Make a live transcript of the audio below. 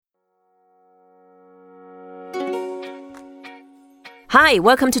Hi,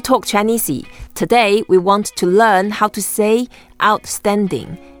 welcome to Talk Chinese. Today, we want to learn how to say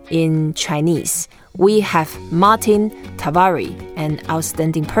outstanding in Chinese. We have Martin Talvari, an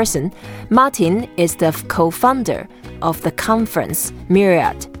outstanding person. Martin is the co-founder of the conference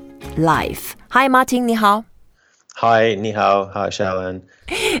Myriad.live. Hi, Martin, 你好. Hi, 你好. Hi, ShaoLan.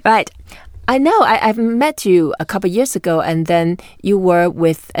 Right. I know I've met you a couple of years ago, and then you were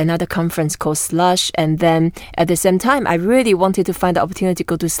with another conference called Slush, and then at the same time I really wanted to find the opportunity to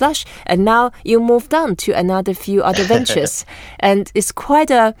go to Slush, and now you moved on to another few other ventures. And it's quite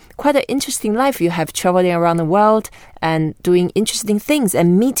an interesting life. You have traveling around the world and doing interesting things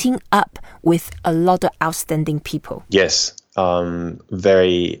and meeting up with a lot of outstanding people. Yes,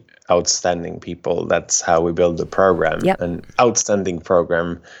 very outstanding people. That's how we build the program. Yep. An outstanding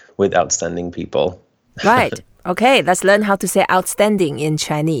program with outstanding people. Right. Okay, let's learn how to say outstanding in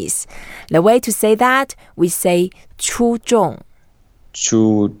Chinese. The way to say that, we say 出众.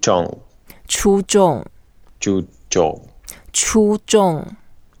 出众. 出众. 出众. 出众.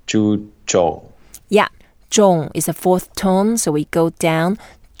 出众. Yeah, 重 is a fourth tone, so we go down.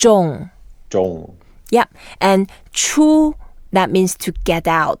 重. 重. Yeah, and 出, that means to get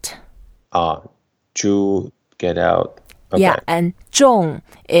out. To get out. Okay. Yeah, and 众,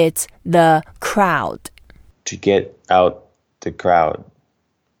 it's the crowd. To get out the crowd.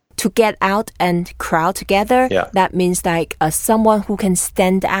 To get out and crowd together, Yeah. that means like someone who can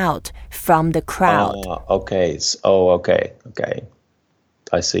stand out from the crowd. Okay. Okay.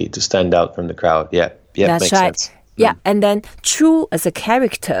 I see. To stand out from the crowd. Yeah, That's makes right. sense. Yeah, and then 出 as a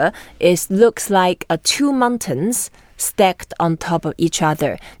character looks like two mountains stacked on top of each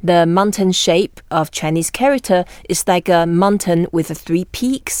other. The mountain shape of Chinese character is like a mountain with three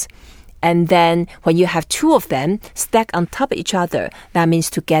peaks. And then when you have two of them stacked on top of each other, that means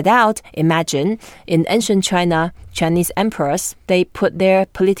to get out. Imagine in ancient China, Chinese emperors, they put their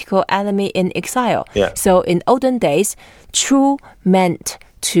political enemy in exile. Yeah. So in olden days, 出 meant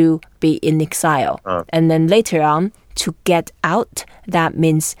to be in exile. And then later on, to get out, that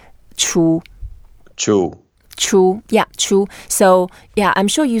means 出. 出, yeah, 出. So, yeah, I'm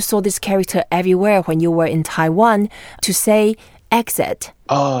sure you saw this character everywhere when you were in Taiwan to say exit.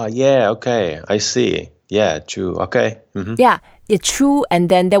 Oh, yeah, okay. I see. Yeah, true. Okay. Mm-hmm. Yeah, it's 出, and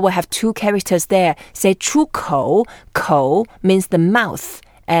then they will have two characters there. Say 出口. 口 means the mouth.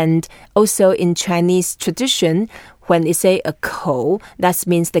 And also in Chinese tradition, when they say a 口, that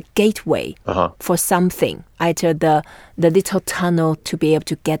means the gateway for something, either the little tunnel to be able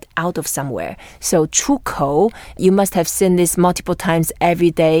to get out of somewhere. So 出口, you must have seen this multiple times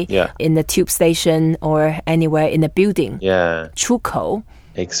every day in the tube station or anywhere in the building. Yeah. 出口.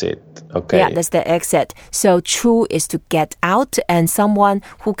 Exit. Okay. Yeah, that's the exit. So 出 is to get out, and someone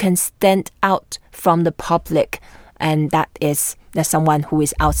who can stand out from the public, and that's someone who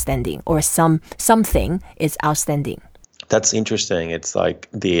is outstanding, or something is outstanding. That's interesting. It's like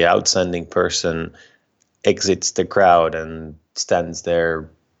the outstanding person exits the crowd and stands there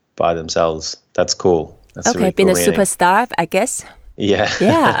by themselves. That's cool. That's Okay, really being cool a meaning. superstar, I guess. Yeah.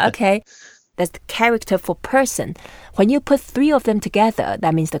 Yeah, okay. That's the character for person. When you put three of them together,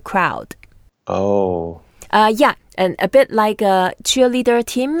 that means the crowd. Oh. Yeah, and a bit like a cheerleader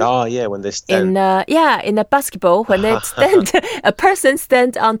team. Oh, yeah, when they stand. In a basketball, when they stand, a person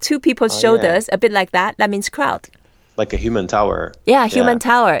stands on two people's shoulders, a bit like that. That means crowd. Like a human tower. Yeah, human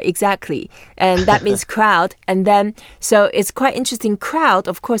tower, exactly. And that means crowd. And then, so it's quite interesting. Crowd,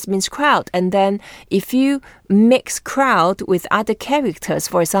 of course, means crowd. And then if you mix crowd with other characters,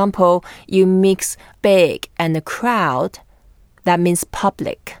 for example, you mix big and the crowd, that means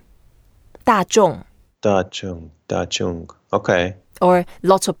public. 大众. 大众. Okay. Or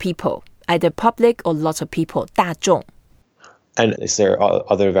lots of people. Either public or lots of people. 大众. And is there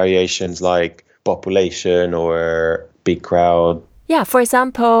other variations like population or big crowd? Yeah, for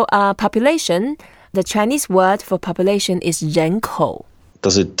example, population, the Chinese word for population is 人口.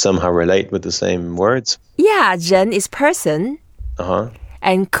 Does it somehow relate with the same words? Yeah, 人 is person.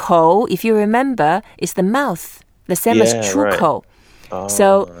 And 口, if you remember, is the mouth. The same as 出口. Right.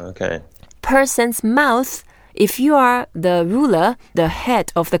 So, okay. Person's mouth, if you are the ruler, the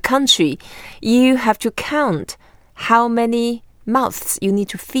head of the country, you have to count how many mouths you need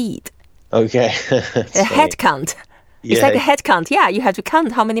to feed. Okay. A head count. It's like a head count. Yeah, you have to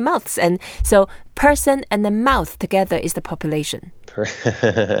count how many mouths. And so person and the mouth together is the population.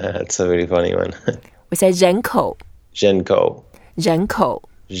 That's a really funny one. We say 人口. 人口. 人口.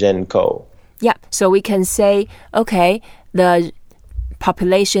 人口. Yeah, so we can say, okay, the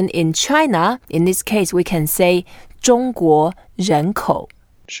population in China, in this case, we can say 中国人口.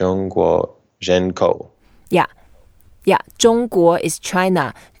 中国人口. Yeah. Yeah, 中国 is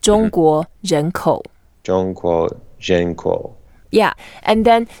China. 中国人口。中国人口。Yeah, and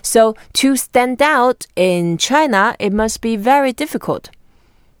then, so to stand out in China, it must be very difficult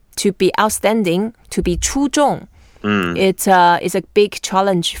to be outstanding, to be 出众. It's a big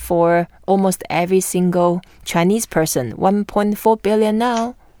challenge for almost every single Chinese person. 1.4 billion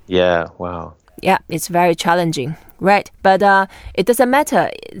now. Yeah, wow. Yeah, it's very challenging, right? But it doesn't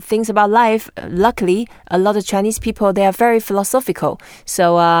matter. Things about life, luckily, a lot of Chinese people, they are very philosophical.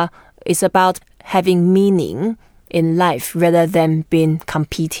 So it's about having meaning in life rather than being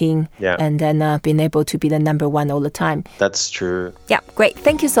competing and then being able to be the number one all the time. That's true. Yeah, great.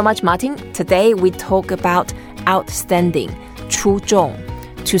 Thank you so much, Martin. Today we talk about outstanding, 出众.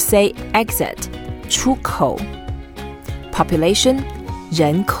 To say exit, 出口. Population,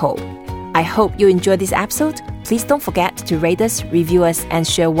 人口. I hope you enjoyed this episode. Please don't forget to rate us, review us, and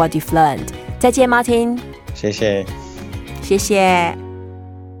share what you've learned. 再见, Martin. 谢谢。谢谢。